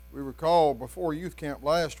We recall before youth camp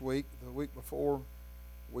last week, the week before,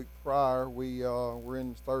 week prior, we were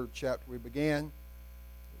in the third chapter we began. We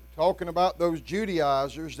were talking about those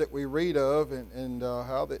Judaizers that we read of and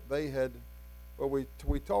how that they had, well, we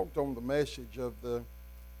talked on the message of the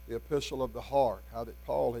epistle of the heart, how that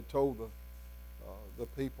Paul had told the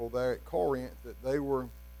people there at Corinth that they were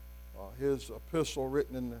his epistle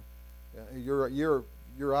written in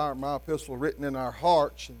my epistle written in our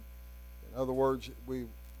hearts. And in other words, we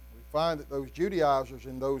find that those Judaizers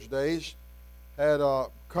in those days had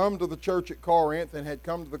come to the church at Corinth and had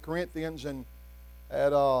come to the Corinthians and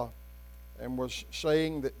had and was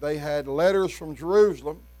saying that they had letters from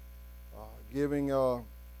Jerusalem giving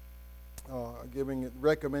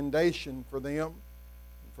recommendation for them,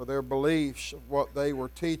 for their beliefs of what they were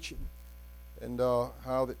teaching, and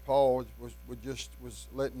how that Paul was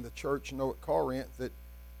letting the church know at Corinth that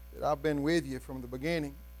I've been with you from the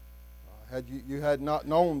beginning. Had you had not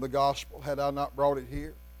known the gospel, had I not brought it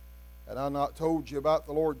here, had I not told you about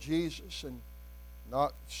the Lord Jesus and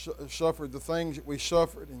not suffered the things that we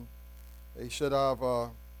suffered, and he said,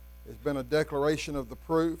 it's been a declaration of the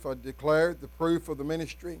proof. I declared the proof of the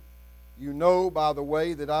ministry. You know by the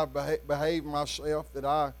way that I've behaved myself that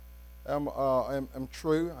I am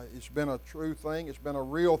true. It's been a true thing. It's been a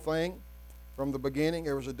real thing from the beginning.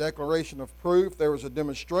 There was a declaration of proof. There was a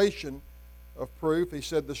demonstration of proof. He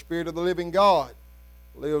said, the Spirit of the living God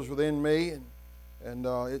lives within me,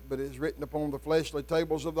 but it is written upon the fleshly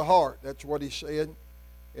tables of the heart. That's what he said.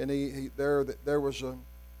 And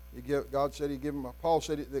God said Paul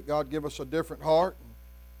said that God give us a different heart,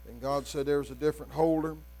 and God said there's a different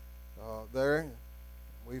holder there.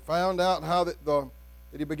 We found out how that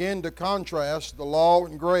he began to contrast the law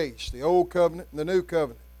and grace, the old covenant and the new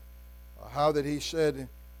covenant. How that he said,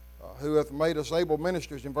 who hath made us able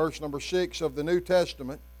ministers, in verse number 6 of the New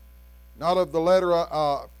Testament, not of the letter,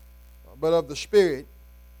 but of the Spirit.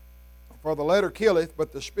 For the letter killeth,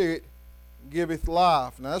 but the Spirit giveth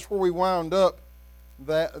life. Now that's where we wound up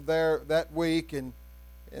that week, and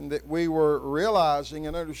that we were realizing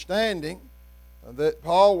and understanding that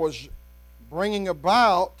Paul was bringing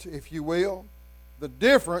about, if you will, the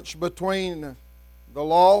difference between the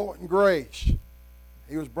law and grace.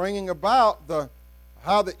 He was bringing about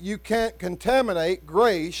how that you can't contaminate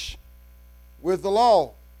grace with the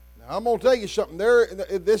law. Now, I'm going to tell you something.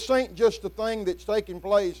 This ain't just a thing that's taking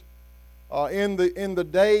place in the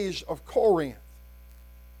days of Corinth.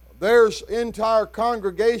 There's entire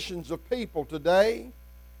congregations of people today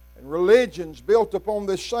and religions built upon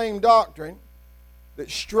this same doctrine that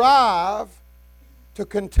strive to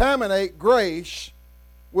contaminate grace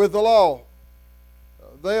with the law.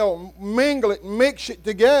 They'll mingle it and mix it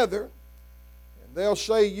together, and they'll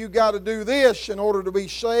say you got to do this in order to be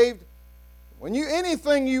saved. When you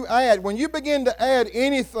begin to add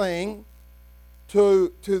anything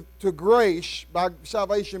to grace, by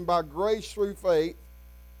salvation by grace through faith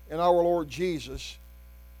in our Lord Jesus,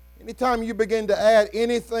 anytime you begin to add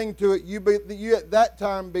anything to it, you at that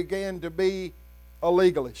time began to be a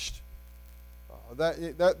legalist.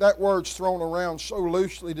 That word's thrown around so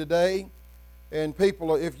loosely today, and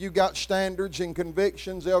people, if you got standards and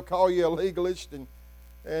convictions, they'll call you a legalist, and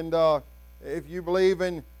if you believe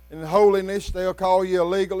in holiness, they'll call you a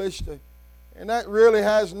legalist, and that really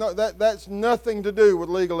that's nothing to do with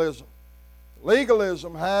legalism.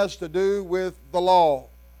 Legalism has to do with the law,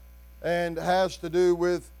 and has to do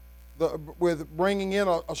with bringing in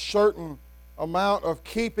a certain amount of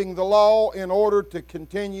keeping the law in order to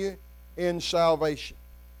continue in salvation.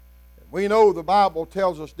 We know the Bible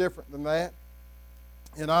tells us different than that,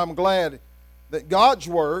 and I'm glad that God's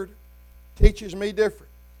Word teaches me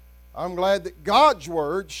different. I'm glad that God's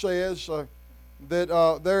Word says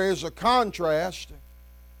that there is a contrast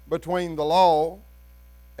between the law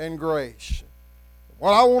and grace.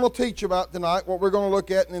 What I want to teach about tonight, what we're going to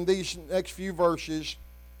look at in these next few verses,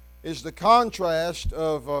 is the contrast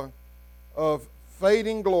of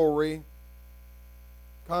fading glory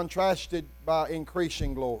contrasted by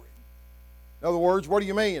increasing glory. In other words, what do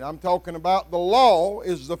you mean? I'm talking about the law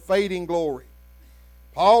is the fading glory.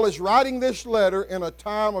 Paul is writing this letter in a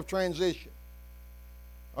time of transition.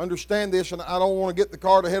 Understand this, and I don't want to get the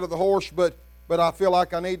cart ahead of the horse, but I feel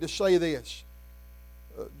like I need to say this.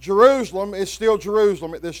 Jerusalem is still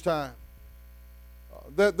Jerusalem at this time.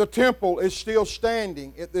 The temple is still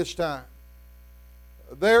standing at this time.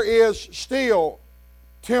 There is still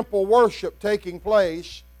temple worship taking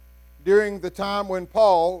place during the time when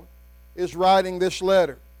Paul is writing this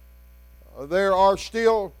letter. There are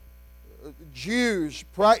still Jews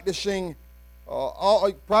practicing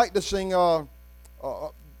blood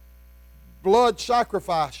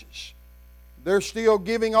sacrifices They're still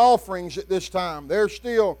giving offerings at this time. They're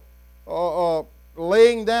still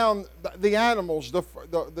laying down the animals,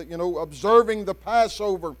 observing the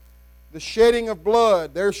Passover, the shedding of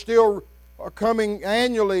blood. They're still coming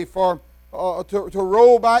annually to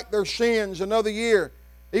roll back their sins another year.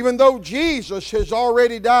 Even though Jesus has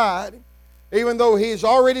already died, even though He's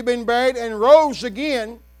already been buried and rose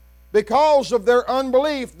again, because of their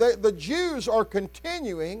unbelief, the Jews are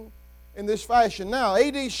continuing in this fashion. Now,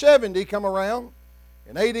 AD 70 come around.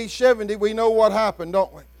 In AD 70, we know what happened,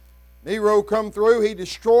 don't we? Nero come through, he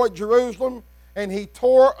destroyed Jerusalem, and he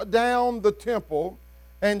tore down the temple.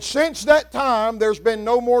 And since that time, there's been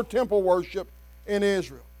no more temple worship in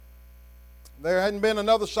Israel. There hadn't been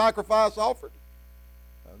another sacrifice offered.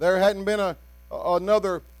 There hadn't been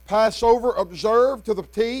another Passover observed to the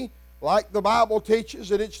T, like the Bible teaches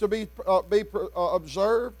that it's to be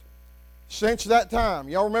observed. Since that time,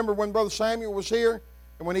 y'all remember when Brother Samuel was here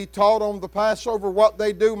and when he taught on the Passover, what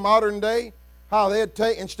they do modern day, how they'd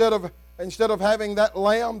take, instead of having that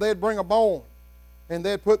lamb, they'd bring a bone and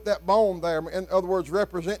they'd put that bone there. In other words,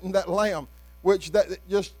 representing that lamb, which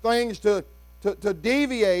just things to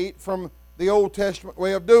deviate from the Old Testament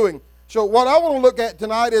way of doing. So what I want to look at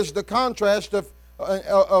tonight is the contrast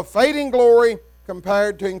of fading glory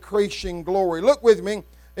compared to increasing glory. Look with me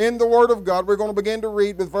in the Word of God. We're going to begin to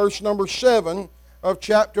read with verse number 7 of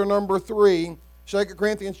chapter number 3, 2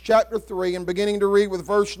 Corinthians chapter 3, and beginning to read with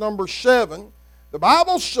verse number 7. The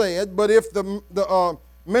Bible said, "But if the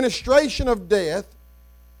ministration of death,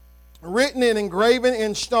 written and engraven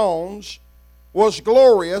in stones, was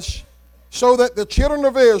glorious, so that the children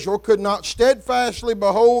of Israel could not steadfastly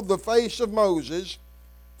behold the face of Moses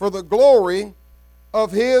for the glory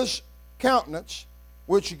of his countenance,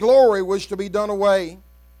 which glory was to be done away,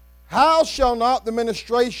 how shall not the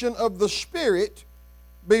ministration of the Spirit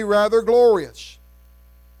be rather glorious?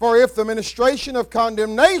 For if the ministration of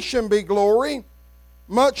condemnation be glory,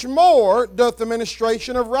 much more doth the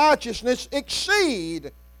ministration of righteousness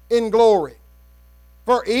exceed in glory.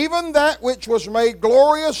 For even that which was made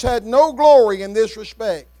glorious had no glory in this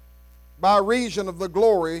respect, by reason of the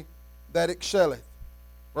glory that excelleth."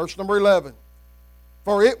 Verse number 11.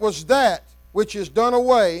 "For it was that which is done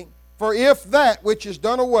away, for if that which is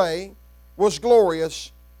done away was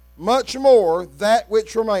glorious, much more that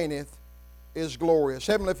which remaineth is glorious."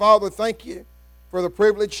 Heavenly Father, thank you for the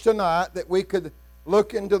privilege tonight that we could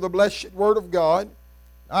look into the blessed Word of God.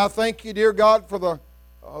 I thank you, dear God, for the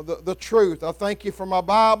truth. I thank you for my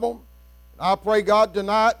Bible. I pray, God,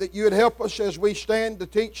 tonight that you would help us as we stand to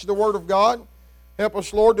teach the Word of God. Help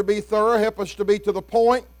us, Lord, to be thorough. Help us to be to the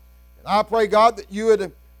point. And I pray, God, that you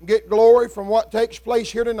would get glory from what takes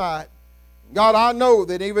place here tonight. God, I know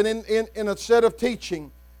that even in a set of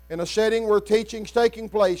teaching, in a setting where teaching's taking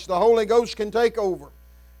place, the Holy Ghost can take over.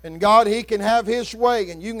 And God, He can have His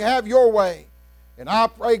way, and you can have your way. And I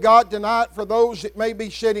pray, God, tonight for those that may be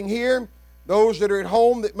sitting here, those that are at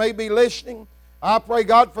home that may be listening. I pray,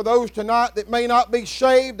 God, for those tonight that may not be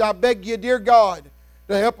saved. I beg you, dear God,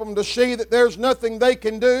 to help them to see that there's nothing they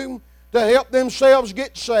can do to help themselves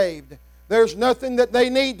get saved. There's nothing that they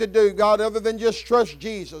need to do, God, other than just trust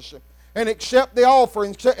Jesus and accept the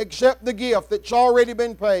offering, accept the gift that's already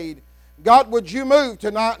been paid. God, would you move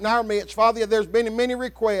tonight in our midst? Father, there's been many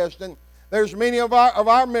requests, and there's many of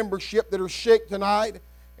our membership that are sick tonight.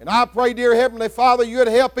 And I pray, dear Heavenly Father, you'd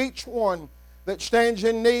help each one that stands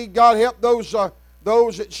in need. God, help those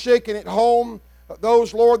that's sick and at home,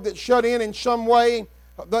 those, Lord, that shut in some way.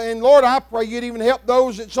 And Lord, I pray you'd even help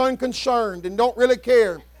those that's unconcerned and don't really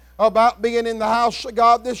care about being in the house of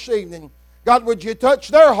God this evening. God, would you touch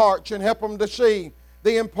their hearts and help them to see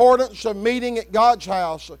the importance of meeting at God's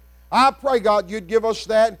house? I pray, God, you'd give us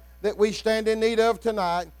that we stand in need of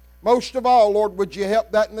tonight. Most of all, Lord, would you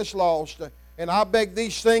help that in this lost? And I beg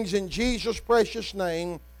these things in Jesus' precious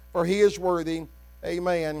name, for He is worthy.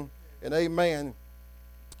 Amen and amen.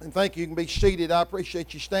 And thank you. You can be seated. I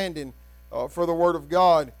appreciate you standing for the Word of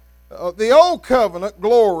God. The Old Covenant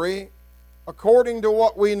glory, according to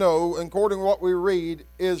what we know, and according to what we read,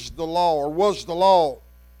 is the law, or was the law.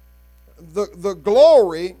 The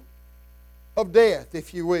glory of death,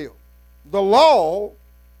 if you will. The law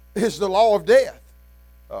is the law of death.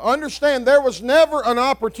 Understand, there was never an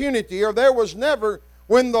opportunity, or there was never,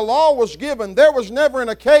 when the law was given, there was never an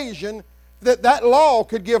occasion that law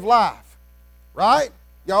could give life. Right?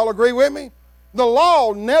 Y'all agree with me? The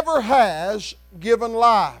law never has given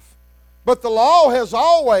life, but the law has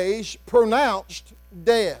always pronounced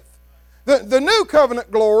death. The new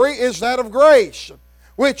covenant glory is that of grace,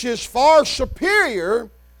 which is far superior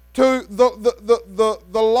to the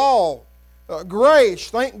law. Grace,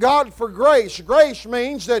 thank God for grace. Grace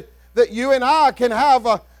means that that you and I can have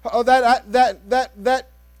that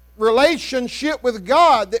relationship with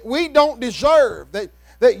God that we don't deserve,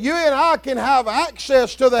 that you and I can have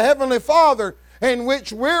access to the Heavenly Father in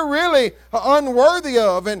which we're really unworthy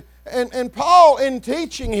of. And Paul, in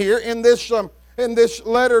teaching here in this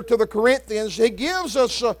letter to the Corinthians, he gives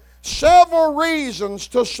us several reasons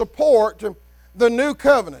to support the new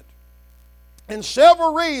covenant, and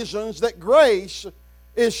several reasons that grace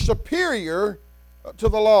is superior to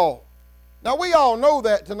the law. Now, we all know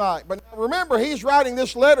that tonight, but remember, he's writing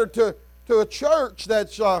this letter to a church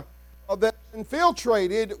that's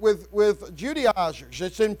infiltrated with Judaizers.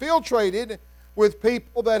 It's infiltrated with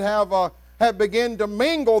people that have begun to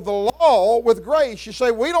mingle the law with grace. You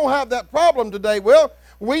say, we don't have that problem today. Well,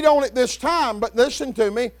 we don't at this time, but listen to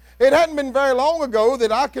me. It hadn't been very long ago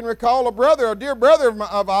that I can recall a dear brother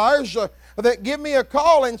of ours, that gave me a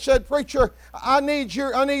call and said, "Preacher, I need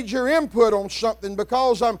your input on something,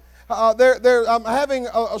 because I'm having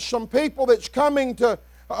some people that's coming to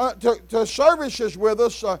services with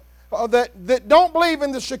us that don't believe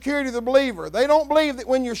in the security of the believer. They don't believe that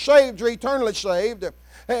when you're saved, you're eternally saved.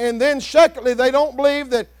 And then secondly, they don't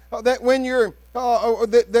believe that when you're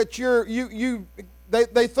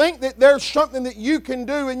they think that there's something that you can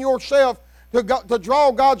do in yourself to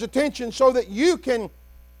draw God's attention so that you can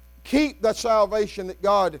keep the salvation that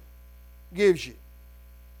God gives you.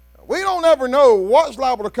 We don't ever know what's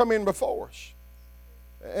liable to come in before us.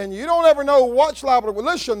 And you don't ever know what's liable to...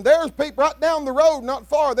 Listen, there's people right down the road, not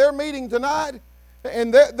far. They're meeting tonight.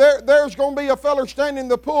 And there's going to be a feller standing in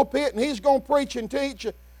the pulpit, and he's going to preach and teach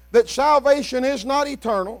that salvation is not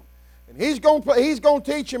eternal. And he's going to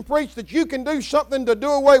teach and preach that you can do something to do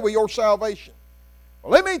away with your salvation.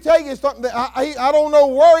 Well, let me tell you something. That I don't know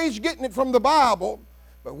where he's getting it from the Bible,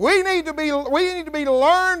 but we need to be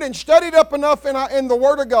learned and studied up enough in the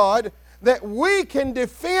Word of God that we can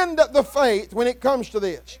defend the faith when it comes to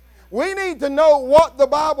this. We need to know what the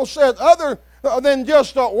Bible says, other than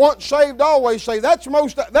just once saved, always saved. That's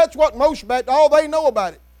what most Baptists, all they know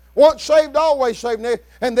about it. Once saved, always saved.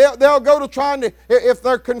 And they'll go to trying to, if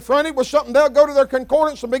they're confronted with something, they'll go to their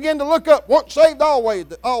concordance and begin to look up, once saved, always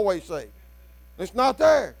saved. It's not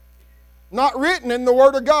there. Not written in the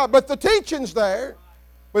Word of God. But the teaching's there,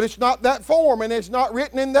 but it's not that form, and it's not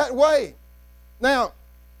written in that way. Now,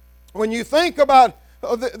 when you think about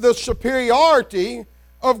the superiority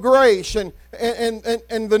of grace and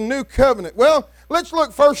the new covenant, well, let's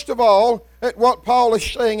look first of all at what Paul is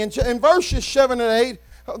saying. In verses 7 and 8,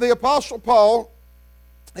 the Apostle Paul,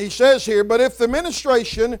 he says here, "But if the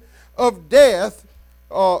ministration of death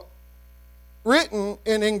written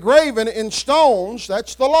and engraven in stones,"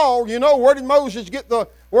 that's the law. You know, where did Moses get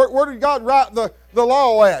where did God write the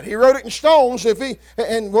law at? He wrote it in stones.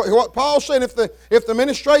 And what Paul said, if the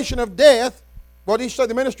ministration of death, what did he say?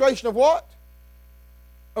 The ministration of what?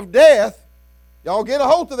 Of death. Y'all get a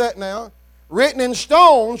hold of that now. Written in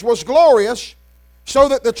stones was glorious, so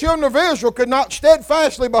that the children of Israel could not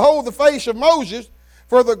steadfastly behold the face of Moses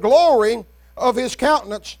for the glory of his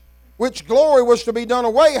countenance, which glory was to be done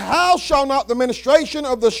away. How shall not the ministration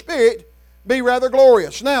of the Spirit be rather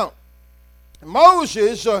glorious? Now,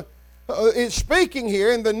 Moses is speaking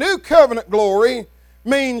here, and the new covenant glory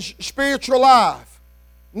means spiritual life,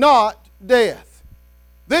 not death.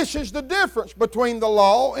 This is the difference between the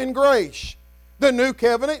law and grace. The new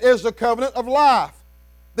covenant is the covenant of life.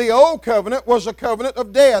 The old covenant was a covenant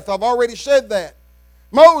of death. I've already said that.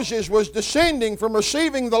 Moses was descending from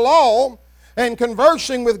receiving the law and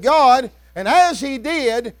conversing with God, and as he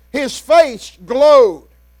did, his face glowed.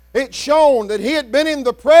 It shone that he had been in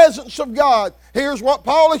the presence of God. Here's what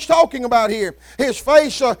Paul is talking about here. His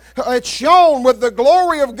face, it shone with the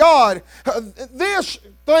glory of God. This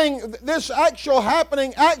actual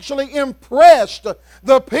happening actually impressed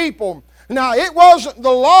the people. Now, it wasn't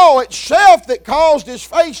the law itself that caused his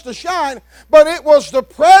face to shine, but it was the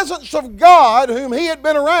presence of God whom he had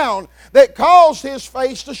been around that caused his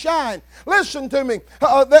face to shine. Listen to me.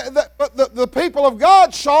 The people of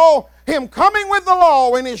God saw him coming with the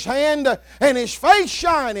law in his hand and his face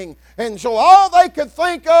shining. And so all they could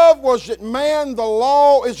think of was that, man, the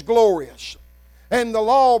law is glorious. And the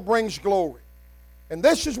law brings glory. And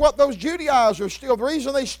this is what those Judaizers still, the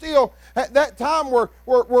reason they still at that time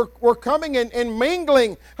were coming and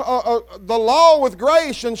mingling the law with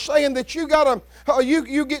grace and saying that you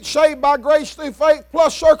get saved by grace through faith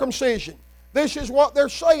plus circumcision. This is what they're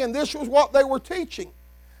saying. This was what they were teaching.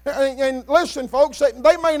 And listen, folks,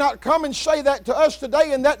 they may not come and say that to us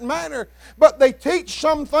today in that manner, but they teach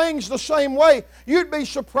some things the same way. You'd be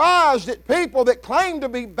surprised at people that claim to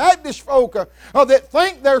be Baptist folk that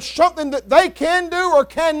think there's something that they can do or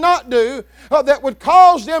cannot do that would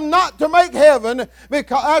cause them not to make heaven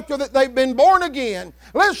because after that they've been born again.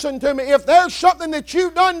 Listen to me, if there's something that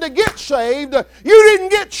you've done to get saved, you didn't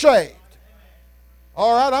get saved.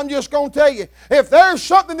 All right, I'm just going to tell you, if there's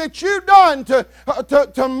something that you've done to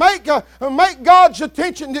make God's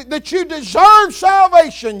attention, that you deserve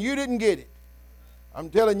salvation, you didn't get it. I'm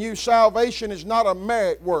telling you, salvation is not a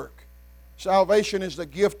merit work. Salvation is the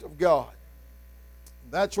gift of God.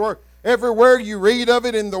 That's where, everywhere you read of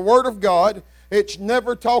it in the Word of God, it's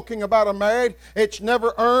never talking about a merit. It's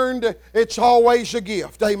never earned. It's always a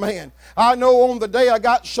gift. Amen. I know on the day I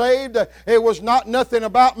got saved, it was not nothing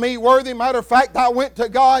about me worthy. Matter of fact, I went to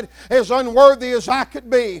God as unworthy as I could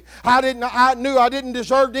be. I knew I didn't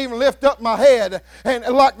deserve to even lift up my head. And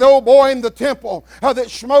like the old boy in the temple that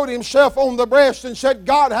smote himself on the breast and said,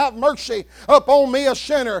 God, have mercy upon me, a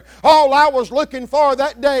sinner. All I was looking for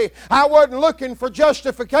that day, I wasn't looking for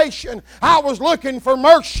justification. I was looking for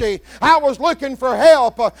mercy. I was looking for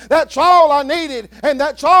help. That's all I needed, and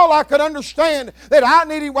that's all I could understand that I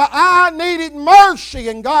needed. Well, I needed mercy,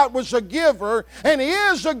 and God was a giver, and He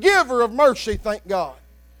is a giver of mercy, thank God.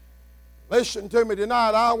 Listen to me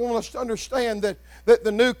tonight. I want us to understand that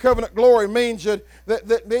the new covenant glory means that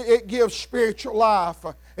it gives spiritual life.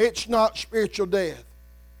 It's not spiritual death.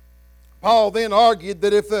 Paul then argued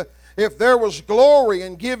that if there was glory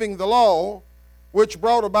in giving the law, which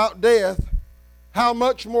brought about death, how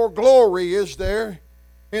much more glory is there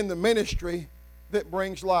in the ministry that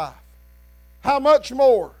brings life? How much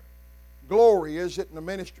more glory is it in the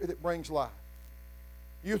ministry that brings life?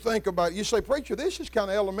 You think about it. You say, preacher, this is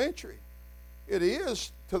kind of elementary. It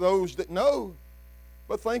is to those that know.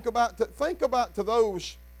 But think about to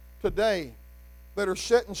those today that are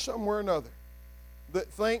sitting somewhere or another that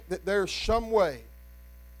think that there's some way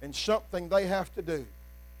and something they have to do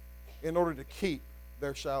in order to keep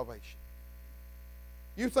their salvation.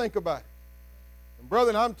 You think about it. And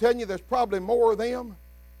brother, I'm telling you, there's probably more of them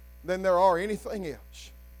than there are anything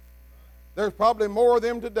else. There's probably more of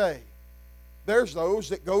them today. There's those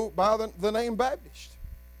that go by the name Baptist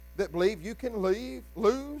that believe you can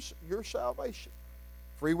lose your salvation.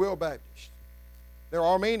 Free will Baptist. They're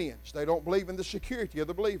Armenians. They don't believe in the security of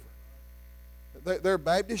the believer. They're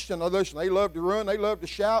Baptists, and listen, they love to run, they love to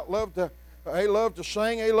shout, they love to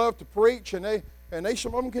sing, they love to preach, and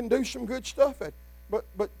some of them can do some good stuff at it.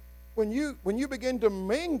 But when you begin to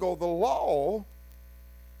mingle the law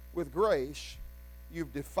with grace,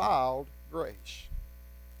 you've defiled grace.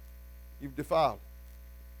 You've defiled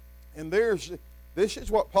it. And this is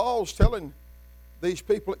what Paul's telling these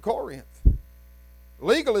people at Corinth.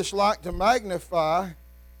 Legalists like to magnify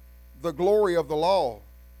the glory of the law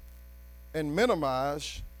and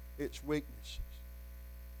minimize its weaknesses.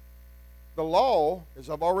 The law, as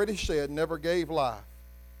I've already said, never gave life.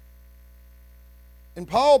 And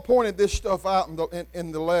Paul pointed this stuff out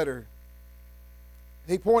in the letter.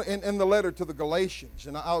 He pointed in the letter to the Galatians.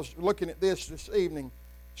 And I was looking at this evening,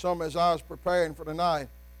 some as I was preparing for tonight.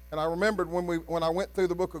 And I remembered when I went through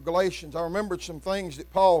the book of Galatians, I remembered some things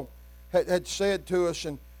that Paul had said to us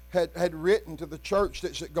and had written to the church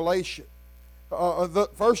that's at Galatia.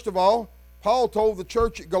 First of all, Paul told the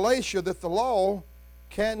church at Galatia that the law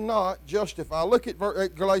cannot justify. Look at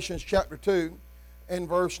Galatians chapter 2 and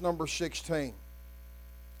verse number 16.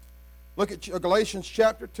 Look at Galatians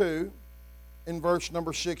chapter 2 in verse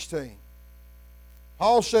number 16.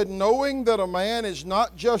 Paul said, knowing that a man is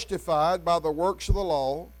not justified by the works of the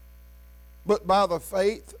law, but by the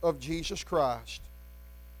faith of Jesus Christ.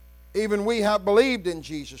 Even we have believed in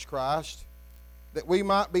Jesus Christ, that we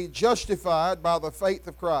might be justified by the faith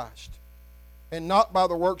of Christ, and not by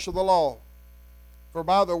the works of the law. For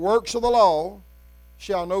by the works of the law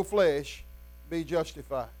shall no flesh be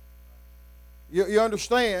justified. You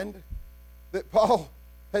understand that Paul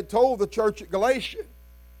had told the church at Galatia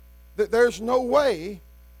that there's no way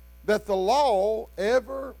that the law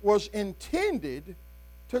ever was intended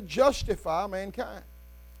to justify mankind.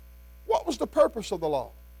 What was the purpose of the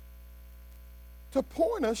law? To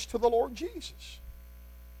point us to the Lord Jesus.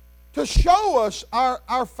 To show us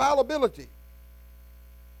our fallibility.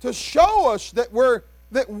 To show us that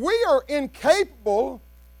we are incapable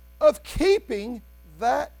of keeping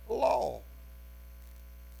that law.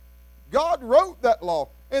 God wrote that law.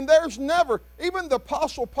 And there's never, even the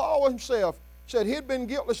Apostle Paul himself said he'd been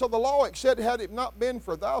guiltless of the law except had it not been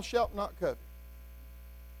for thou shalt not covet.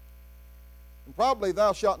 And probably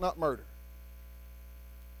thou shalt not murder.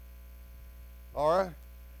 All right?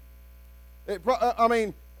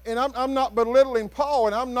 And I'm not belittling Paul,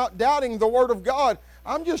 and I'm not doubting the Word of God.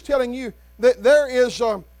 I'm just telling you that there is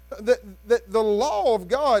that the law of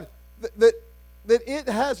God that it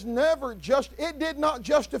has never it did not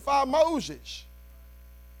justify Moses.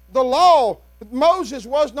 The law, Moses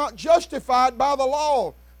was not justified by the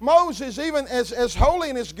law. Moses, even as holy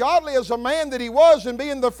and as godly as a man that he was and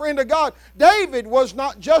being the friend of God, David was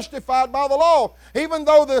not justified by the law. Even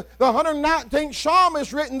though the 119th Psalm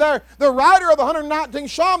is written there, the writer of the 119th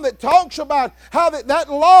Psalm that talks about how that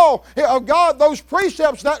law of God, those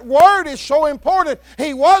precepts, that word is so important,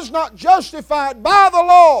 he was not justified by the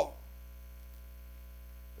law.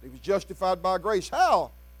 But he was justified by grace. How?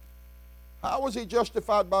 How was he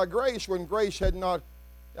justified by grace when grace had not...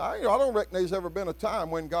 I don't reckon there's ever been a time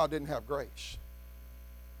when God didn't have grace.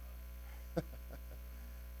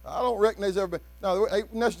 I don't reckon there's ever been... No, it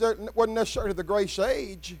wasn't necessarily the grace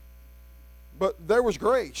age, but there was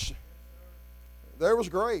grace. There was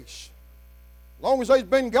grace. As long as there's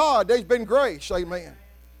been God, there's been grace. Amen.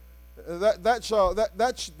 That's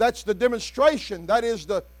the demonstration. That is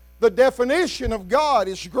the definition of God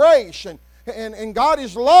is grace. And God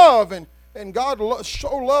is love. And God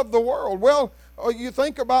so loved the world. Well, you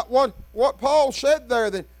think about what Paul said there,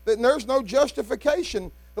 that there's no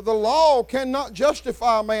justification. The law cannot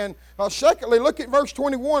justify a man. Secondly, look at verse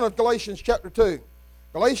 21 of Galatians chapter 2.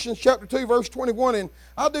 Galatians chapter 2, verse 21, and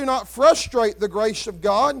I do not frustrate the grace of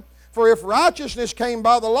God, for if righteousness came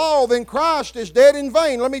by the law, then Christ is dead in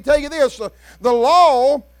vain. Let me tell you this, the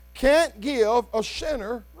law can't give a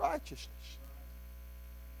sinner righteousness.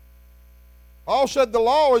 Paul said the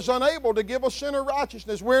law is unable to give a sinner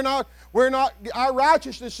righteousness. Our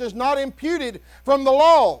righteousness is not imputed from the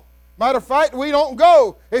law. Matter of fact, we don't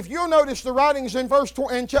go. If you'll notice the writings in verse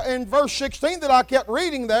 16 that I kept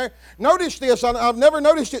reading there, notice this. I've never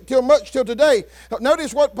noticed it till today.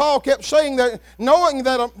 Notice what Paul kept saying there, knowing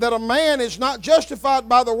that a man is not justified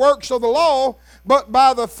by the works of the law, but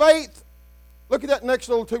by the faith. Look at that next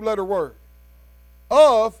little two-letter word.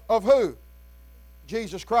 Of who?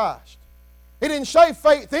 Jesus Christ. He didn't say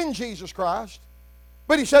faith in Jesus Christ,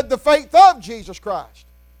 but he said the faith of Jesus Christ.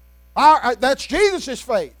 That's Jesus'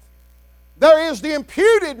 faith. There is the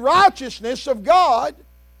imputed righteousness of God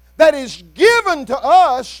that is given to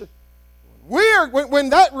us.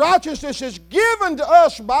 When that righteousness is given to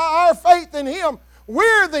us by our faith in Him,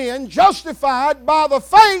 we're then justified by the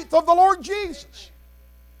faith of the Lord Jesus.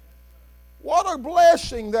 What a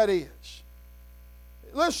blessing that is.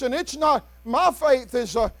 Listen, it's not... My faith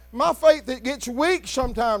that gets weak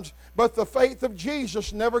sometimes, but the faith of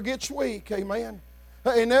Jesus never gets weak. Amen.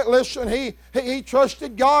 And listen, he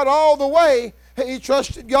trusted God all the way. He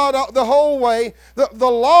trusted God the whole way. The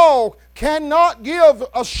law cannot give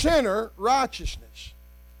a sinner righteousness.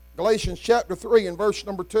 Galatians chapter 3 and verse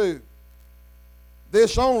number 2.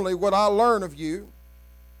 This only would I learn of you.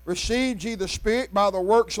 Received ye the Spirit by the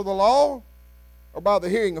works of the law, or by the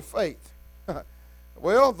hearing of faith?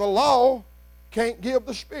 Well, the law can't give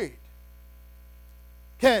the Spirit.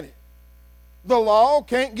 Can it? The law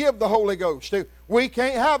can't give the Holy Ghost. We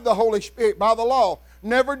can't have the Holy Spirit by the law.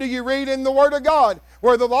 Never do you read in the Word of God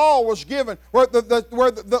where the law was given, where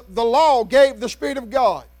the law gave the Spirit of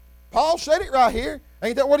God. Paul said it right here.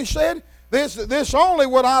 Ain't that what he said? This only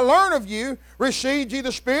would I learn of you. Received ye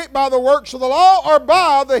the Spirit by the works of the law, or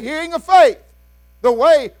by the hearing of faith? The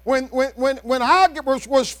way, when I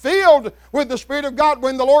was filled with the Spirit of God,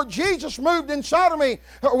 when the Lord Jesus moved inside of me,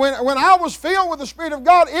 when I was filled with the Spirit of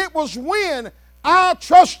God, it was when I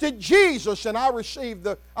trusted Jesus and I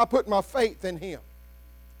put my faith in Him.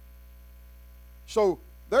 So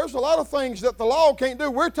there's a lot of things that the law can't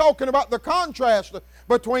do. We're talking about the contrast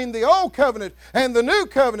between the old covenant and the new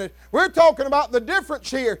covenant. We're talking about the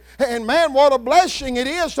difference here. And man, what a blessing it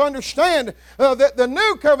is to understand that the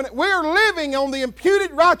new covenant, we're living on the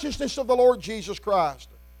imputed righteousness of the Lord Jesus Christ.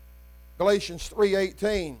 Galatians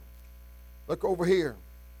 3:18. Look over here.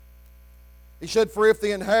 He said, for if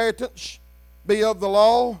the inheritance be of the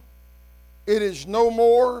law, it is no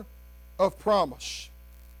more of promise.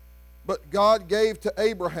 But God gave to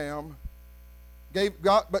Abraham,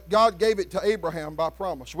 but God gave it to Abraham by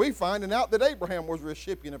promise. We finding out that Abraham was a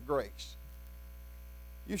recipient of grace.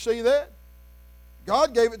 You see that?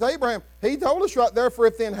 God gave it to Abraham. He told us right there, for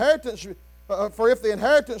if the inheritance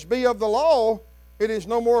be of the law, it is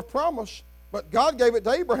no more of promise. But God gave it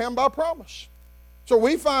to Abraham by promise. So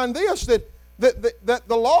we find this, that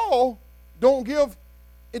the law don't give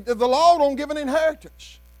an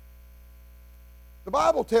inheritance. The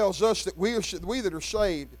Bible tells us that we that are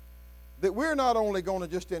saved, that we're not only going to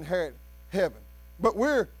just inherit heaven, but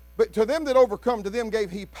to them that overcome, to them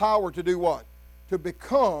gave He power to do what? To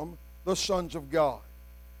become the sons of God.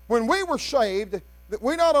 When we were saved, that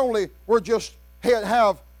we not only were just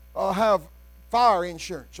have fire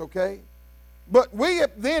insurance, okay, but we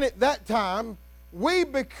then at that time we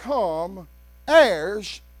become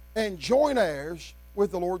heirs and joint heirs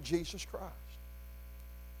with the Lord Jesus Christ.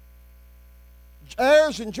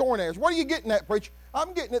 Heirs and joint heirs. What are you getting at, preacher?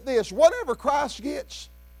 I'm getting at this. Whatever Christ gets,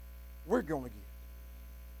 we're going to get.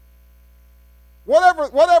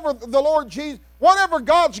 Whatever the Lord Jesus, whatever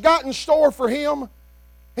God's got in store for Him,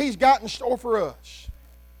 He's got in store for us.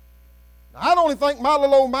 Now, I don't even think my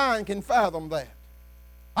little old mind can fathom that.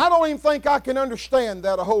 I don't even think I can understand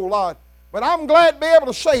that a whole lot. But I'm glad to be able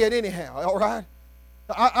to say it anyhow, all right?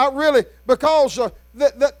 I really, because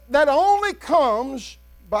that only comes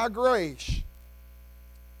by grace.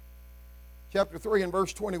 Chapter 3 and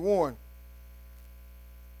verse 21.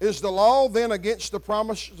 Is the law then against the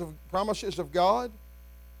promises of God?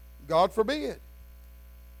 God forbid.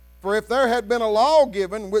 For if there had been a law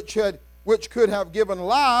given which could have given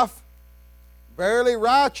life, verily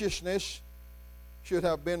righteousness should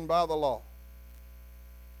have been by the law.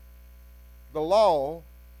 The law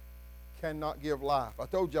cannot give life. I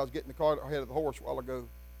told you I was getting the cart ahead of the horse a while ago.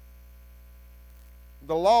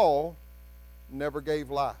 The law never gave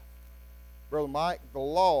life. Brother Mike, the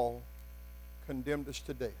law condemned us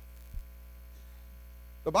to death.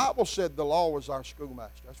 The Bible said the law was our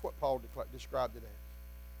schoolmaster. That's what Paul described it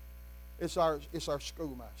as. It's our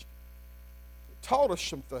schoolmaster. It taught us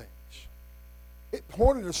some things. It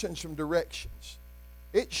pointed us in some directions.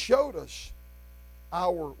 It showed us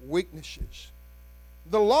our weaknesses.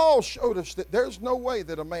 The law showed us that there's no way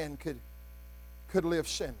that a man could live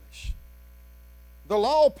sinless. The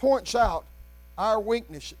law points out our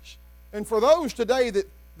weaknesses. And for those today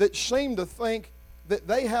that seem to think that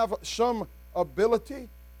they have some ability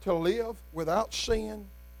to live without sin,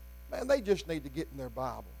 man, they just need to get in their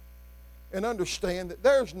Bible and understand that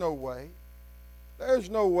there's no way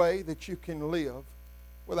that you can live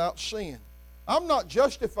without sin. I'm not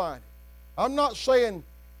justifying it. I'm not saying,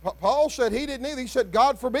 Paul said he didn't either. He said,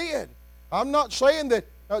 God forbid. I'm not saying that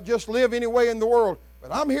just live any way in the world.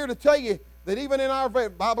 But I'm here to tell you that even in our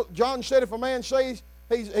Bible, John said if a man says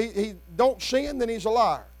he don't sin, then he's a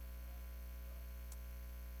liar.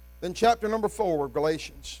 Then chapter number 4 of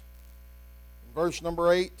Galatians, verse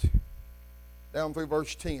number 8 down through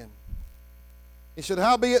verse 10. He said,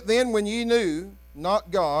 howbeit then when ye knew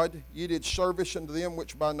not God, ye did service unto them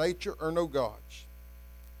which by nature are no gods.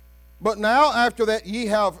 But now after that ye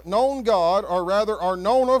have known God, or rather are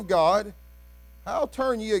known of God, how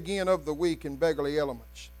turn ye again of the weak and beggarly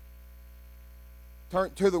elements?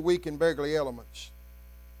 Turn to the weak and beggarly elements,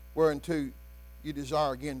 whereunto you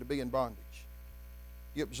desire again to be in bondage.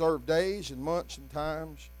 You observe days and months and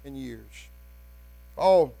times and years.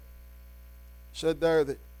 Paul said there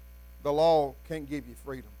that the law can't give you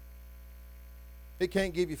freedom. It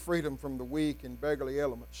can't give you freedom from the weak and beggarly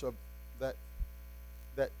elements of that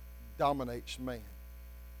dominates man.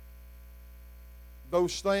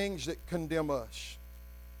 Those things that condemn us.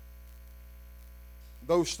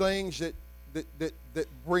 Those things that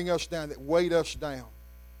bring us down, that weight us down,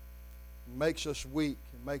 and makes us weak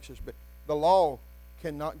and makes us big. The law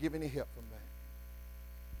cannot give any help from that.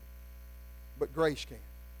 But grace can.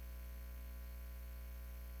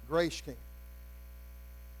 Grace can.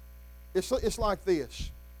 It's like this.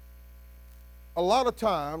 A lot of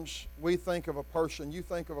times we think of a person, you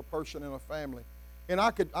think of a person in a family, and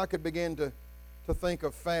I could begin to think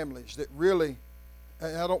of families that really,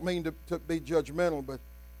 and I don't mean to be judgmental,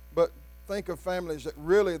 but think of families that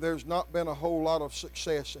really there's not been a whole lot of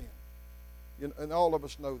success in. And all of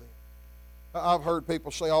us know that. I've heard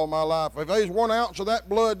people say all my life, if there's 1 ounce of that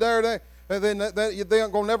blood there, then they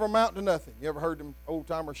ain't going to never amount to nothing. You ever heard them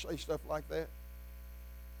old-timers say stuff like that?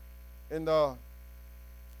 And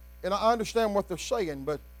I understand what they're saying,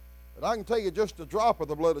 but I can tell you just a drop of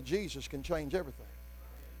the blood of Jesus can change everything.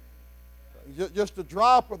 Just a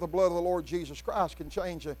drop of the blood of the Lord Jesus Christ can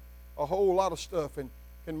change a whole lot of stuff and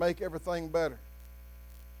can make everything better.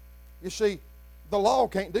 You see, the law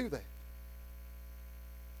can't do that.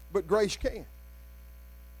 But grace can.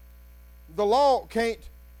 The law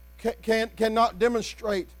cannot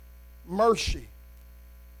demonstrate mercy,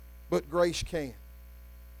 but grace can.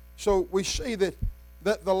 So we see that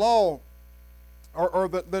the law or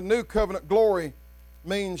the new covenant glory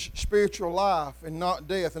means spiritual life and not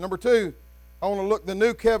death. And number 2, I want to look, the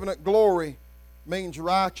new covenant glory means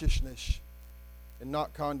righteousness and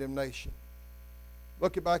not condemnation.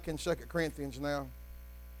 Look it back in 2 Corinthians now,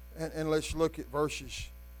 and let's look at verses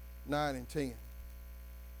 9 and 10.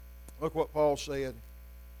 Look what Paul said.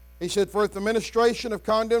 He said, for if the ministration of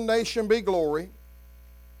condemnation be glory,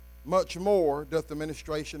 much more doth the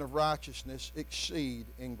ministration of righteousness exceed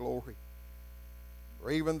in glory.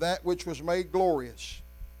 For even that which was made glorious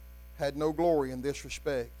had no glory in this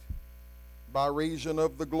respect, by reason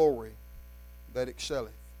of the glory that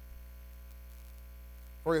excelleth.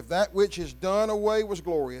 For if that which is done away was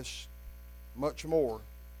glorious, much more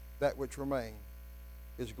that which remained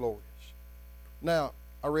is glorious. Now,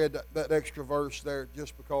 I read that extra verse there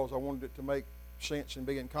just because I wanted it to make sense and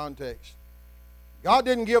be in context. God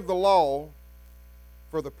didn't give the law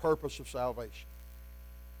for the purpose of salvation.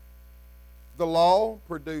 The law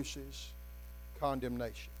produces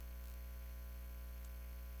condemnation.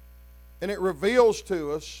 And it reveals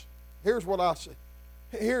to us, here's what I say.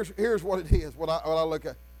 Here's what it is, what I look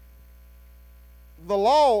at. The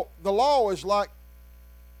law is like,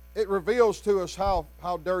 it reveals to us how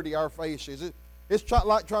dirty our face is. It's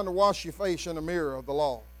like trying to wash your face in a mirror of the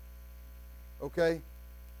law. Okay?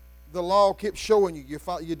 The law keeps showing you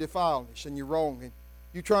your defileness and you're wrong. And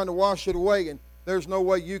you're trying to wash it away, and there's no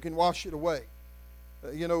way you can wash it away.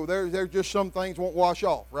 There's just some things won't wash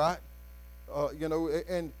off, right?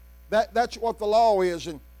 And that's what the law is.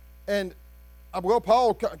 And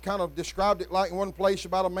Paul kind of described it like in one place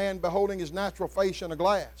about a man beholding his natural face in a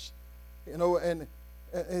glass. And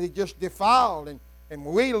he just defiled. And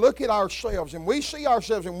we look at ourselves and we see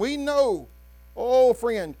ourselves and we know, oh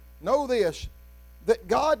friend, know this, that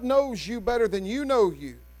God knows you better than you know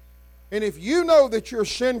you. And if you know that you're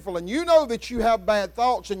sinful and you know that you have bad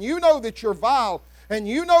thoughts and you know that you're vile and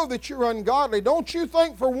you know that you're ungodly, don't you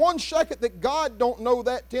think for one second that God don't know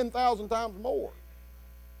that 10,000 times more?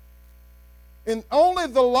 And only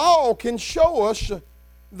the law can show us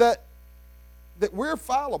that we're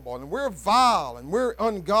fallible and we're vile and we're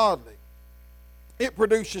ungodly. It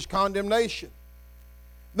produces condemnation.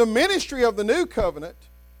 The ministry of the new covenant,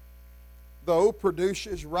 though,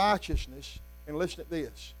 produces righteousness. And listen to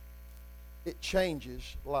this. It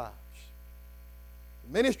changes lives.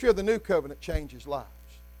 The ministry of the new covenant changes lives.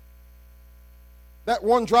 That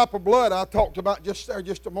one drop of blood I talked about just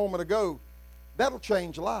a moment ago, that'll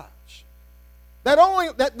change lives. That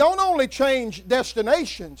don't only change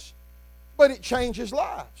destinations, but it changes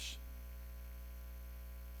lives.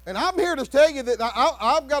 And I'm here to tell you that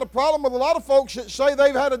I've got a problem with a lot of folks that say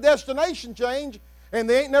they've had a destination change and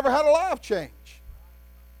they ain't never had a life change.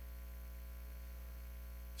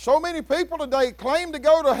 So many people today claim to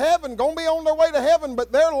go to heaven, going to be on their way to heaven,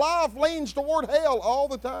 but their life leans toward hell all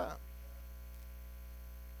the time.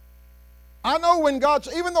 I know when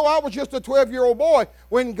even though I was just a 12-year-old boy,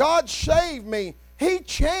 when God saved me, He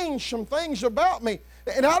changed some things about me.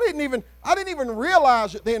 And I didn't even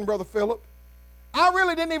realize it then, Brother Philip. I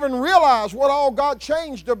really didn't even realize what all God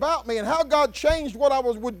changed about me and how God changed what I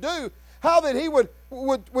would do. How that He would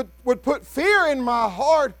put fear in my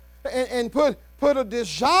heart and put a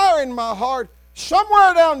desire in my heart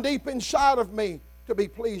somewhere down deep inside of me to be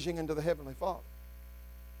pleasing unto the Heavenly Father.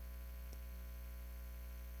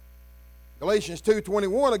 Galatians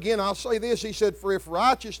 2:21, again, I'll say this. He said, for if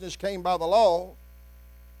righteousness came by the law,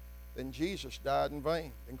 then Jesus died in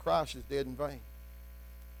vain. Then Christ is dead in vain.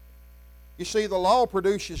 You see, the law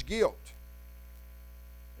produces guilt.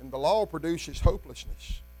 And the law produces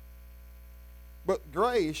hopelessness. But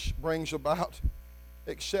grace brings about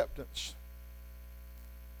acceptance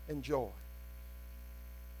and joy.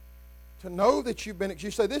 To know that you've been, you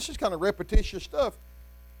say, this is kind of repetitious stuff.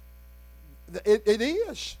 It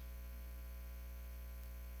is.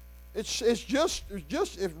 It's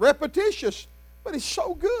repetitious, but it's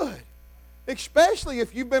so good. Especially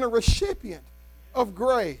if you've been a recipient of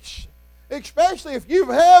grace. Especially if you've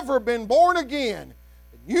ever been born again.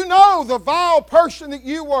 You know the vile person that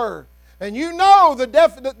you were. And you know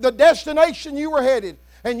the destination you were headed.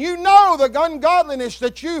 And you know the ungodliness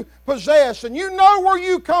that you possess. And you know where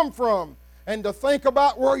you come from. And to think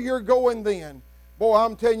about where you're going then. Boy,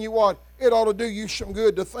 I'm telling you what, it ought to do you some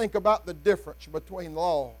good to think about the difference between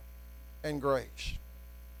law and grace.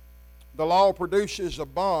 The law produces a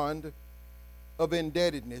bond of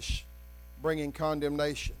indebtedness, bringing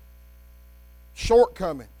condemnation.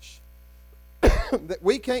 Shortcomings that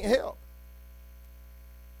we can't help.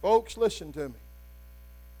 Folks, listen to me.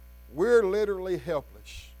 We're literally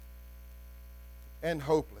helpless and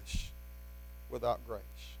hopeless without grace.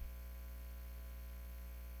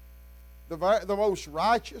 The most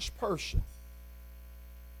righteous person,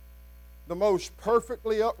 the most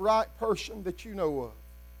perfectly upright person that you know of,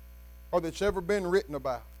 or that's ever been written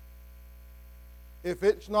about, if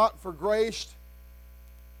it's not for grace,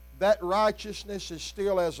 that righteousness is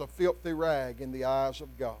still as a filthy rag in the eyes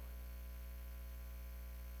of God.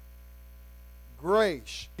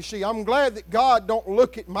 Grace. You see, I'm glad that God don't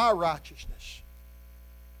look at my righteousness.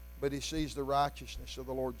 but he sees the righteousness of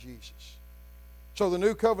the Lord Jesus. So the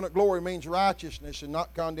new covenant glory means righteousness and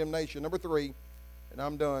not condemnation. Number 3, and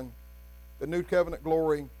I'm done. The new covenant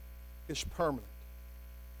glory is permanent.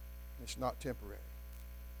 It's not temporary.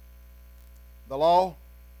 The law,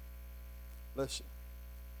 listen,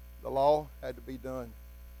 the law had to be done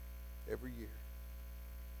every year.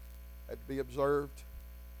 Had to be observed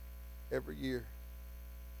every year.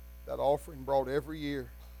 That offering brought every year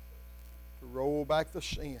to roll back the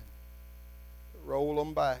sin, to roll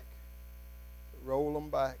them back, to roll them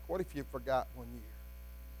back. What if you forgot one year?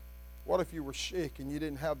 What if you were sick and you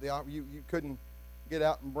didn't have you couldn't get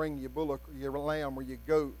out and bring your bullock or your lamb or your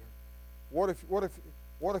goat? What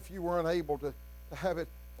if you weren't able to have it?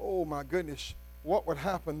 Oh my goodness, what would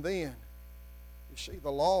happen then? You see,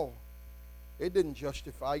 the law, it didn't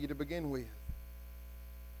justify you to begin with.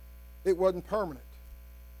 It wasn't permanent.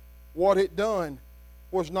 What it done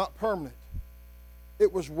was not permanent.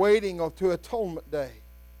 It was waiting to Atonement Day.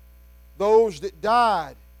 Those that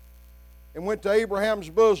died and went to Abraham's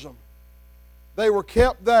bosom, they were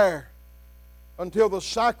kept there until the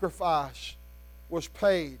sacrifice was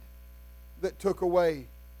paid that took away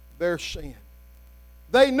their sin.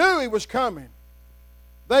 They knew He was coming.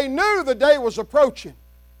 They knew the day was approaching.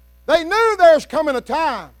 They knew there's coming a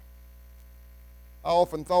time. I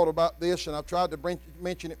often thought about this, and I've tried to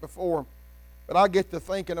mention it before, but I get to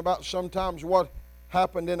thinking about sometimes what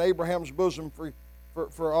happened in Abraham's bosom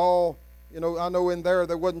for all. You know, I know in there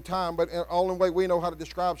wasn't time, but the only way we know how to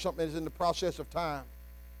describe something is in the process of time.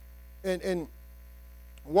 And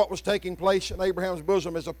what was taking place in Abraham's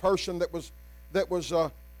bosom is a person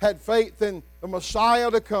that had faith in the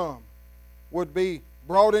Messiah to come would be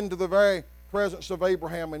brought into the very presence of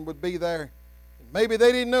Abraham and would be there. And maybe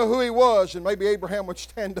they didn't know who he was, and maybe Abraham would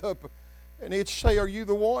stand up and he'd say, "Are you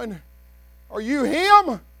the one? Are you him?"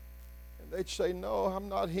 And they'd say, "No, I'm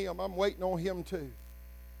not him. I'm waiting on him too."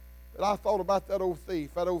 But I thought about that old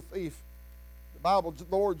thief. That old thief. The Bible, the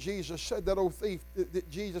Lord Jesus said that old thief, that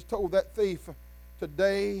Jesus told that thief,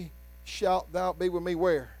 "Today shalt thou be with me,"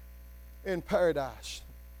 where? In paradise.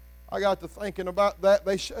 I got to thinking about that.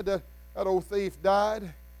 They said that old thief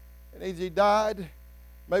died. And as he died,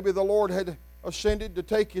 maybe the Lord had ascended to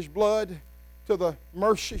take his blood to the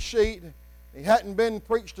mercy seat. He hadn't been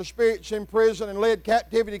preached to spirits in prison and led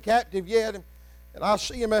captivity captive yet. And I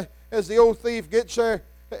see him as the old thief gets there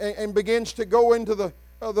and begins to go into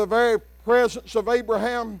the very presence of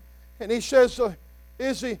Abraham. And he says,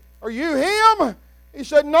 "Are you him?" He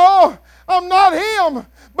said, "No, I'm not him,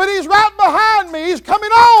 but he's right behind me. He's coming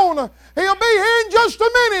on. He'll be here in just a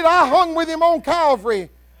minute. I hung with him on Calvary.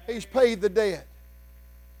 He's paid the debt."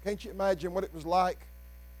 Can't you imagine what it was like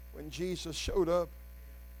when Jesus showed up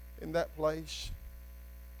in that place?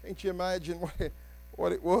 Can't you imagine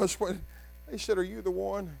what it was when they said, "Are you the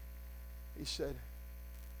one?" He said,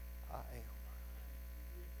 "I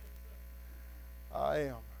am. I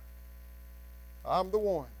am. I'm the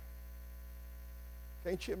one."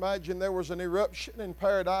 Can't you imagine there was an eruption in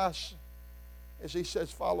paradise as he says,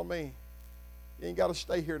 "Follow me. You ain't got to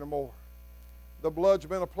stay here no more. The blood's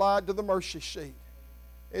been applied to the mercy seat.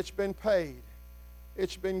 It's been paid.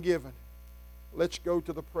 It's been given. Let's go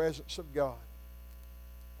to the presence of God."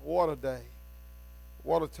 What a day.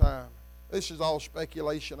 What a time. This is all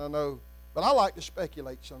speculation, I know. But I like to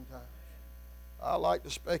speculate sometimes. I like to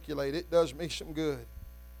speculate. It does me some good.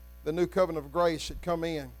 The new covenant of grace had come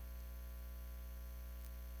in.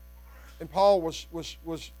 And Paul was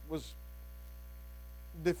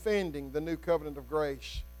defending the new covenant of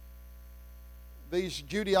grace. These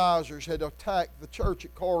Judaizers had attacked the church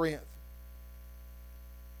at Corinth.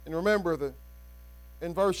 And remember,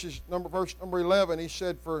 in verse number 11, he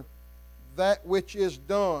said, "For that which is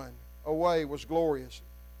done away was glorious.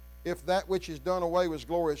 If that which is done away was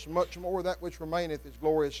glorious, much more that which remaineth is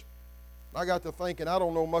glorious." I got to thinking, I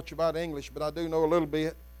don't know much about English, but I do know a little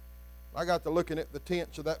bit. I got to looking at the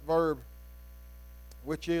tense of that verb,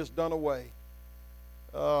 which is done away.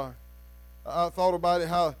 I thought about it,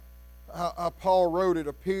 how Paul wrote it,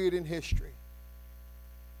 a period in history,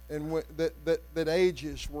 and that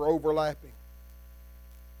ages were overlapping.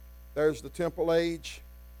 There's the temple age,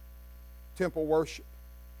 temple worship,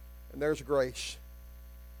 and there's grace.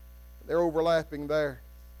 They're overlapping there.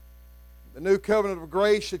 The new covenant of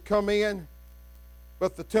grace had come in,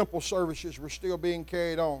 but the temple services were still being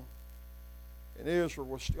carried on, and Israel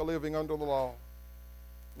was still living under the law.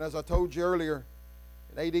 And as I told you earlier,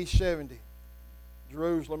 in AD 70,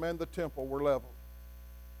 Jerusalem and the temple were leveled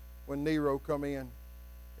when Nero come in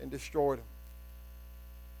and destroyed them.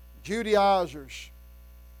 Judaizers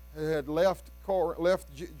had left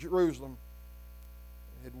Jerusalem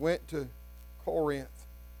and had went to Corinth.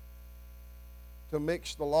 to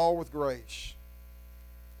mix the law with grace,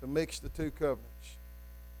 to mix the two covenants.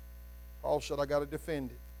 Paul said, I got to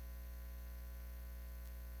defend it.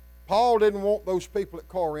 Paul didn't want those people at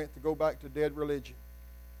Corinth to go back to dead religion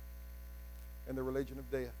and the religion of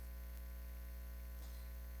death.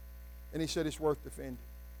 And he said it's worth defending.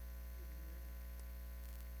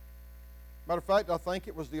 Matter of fact, I think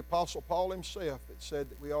it was the Apostle Paul himself that said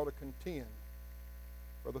that we ought to contend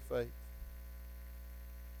for the faith.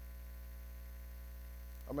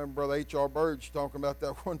 I remember Brother H.R. Burge talking about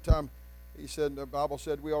that one time. He said the Bible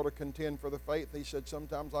said we ought to contend for the faith. He said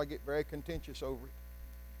sometimes I get very contentious over it.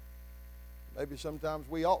 Maybe sometimes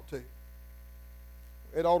we ought to.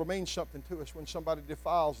 It ought to mean something to us when somebody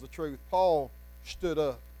defiles the truth. Paul stood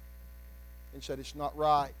up and said it's not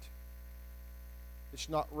right. It's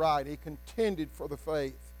not right. He contended for the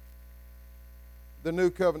faith. The new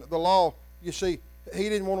covenant, the law, you see, he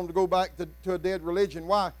didn't want them to go back to a dead religion.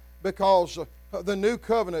 Why? Because the new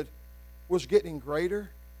covenant was getting greater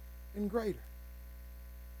and greater.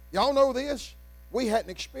 Y'all know this? We hadn't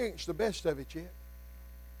experienced the best of it yet.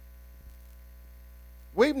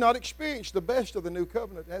 We've not experienced the best of the new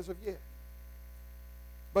covenant as of yet.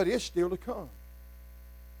 But it's still to come.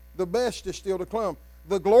 The best is still to come.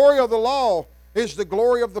 The glory of the law is the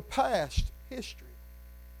glory of the past history.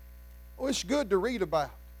 Oh, it's good to read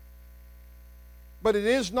about. But it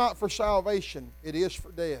is not for salvation. It is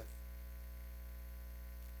for death.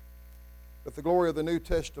 But the glory of the New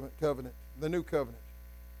Testament covenant, the new covenant,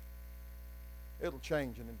 it'll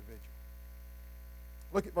change an individual.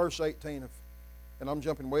 Look at verse 18 of, and I'm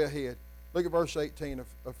jumping way ahead. Look at verse 18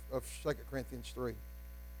 of 2 Corinthians 3.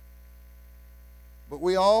 But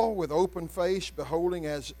we all, with open face, beholding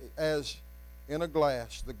as in a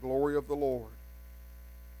glass the glory of the Lord.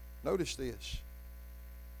 Notice this.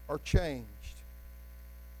 Are changed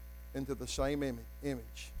into the same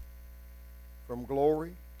image. From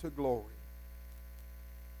glory to glory.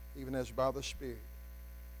 Even as by the Spirit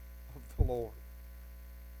of the Lord.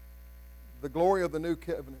 The glory of the new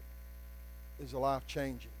covenant is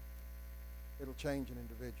life-changing. It'll change an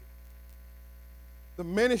individual. The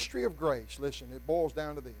ministry of grace, listen, it boils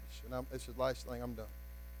down to this, and this is the last thing I'm done.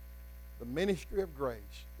 The ministry of grace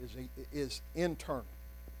is internal.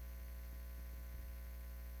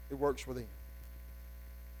 It works within.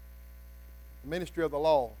 The ministry of the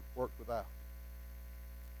law works without.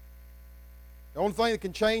 The only thing that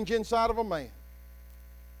can change inside of a man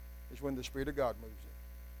is when the Spirit of God moves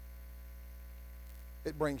in.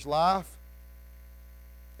 It brings life,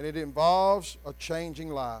 and it involves a changing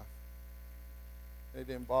life. It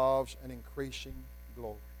involves an increasing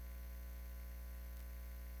glory.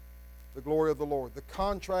 The glory of the Lord. The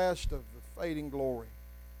contrast of the fading glory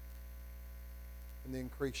and the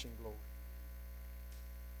increasing glory.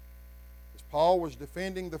 As Paul was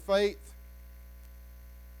defending the faith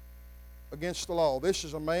against the law. This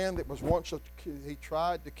is a man that was once, he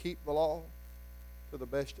tried to keep the law to the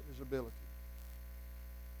best of his ability.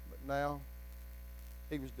 But now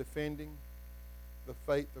he was defending the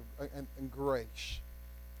faith and grace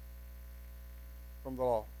from the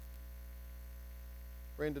law.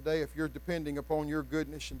 Friend, today if you're depending upon your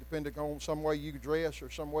goodness and depending on some way you dress or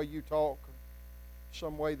some way you talk or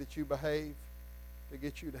some way that you behave to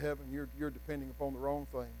get you to heaven, you're depending upon the wrong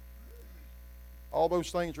thing. All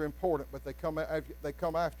those things are important, but they come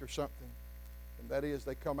after something, and that is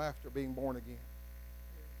they come after being born again.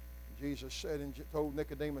 Jesus said and told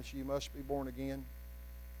Nicodemus, you must be born again.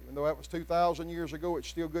 Even though that was 2,000 years ago, it's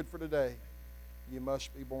still good for today. You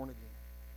must be born again.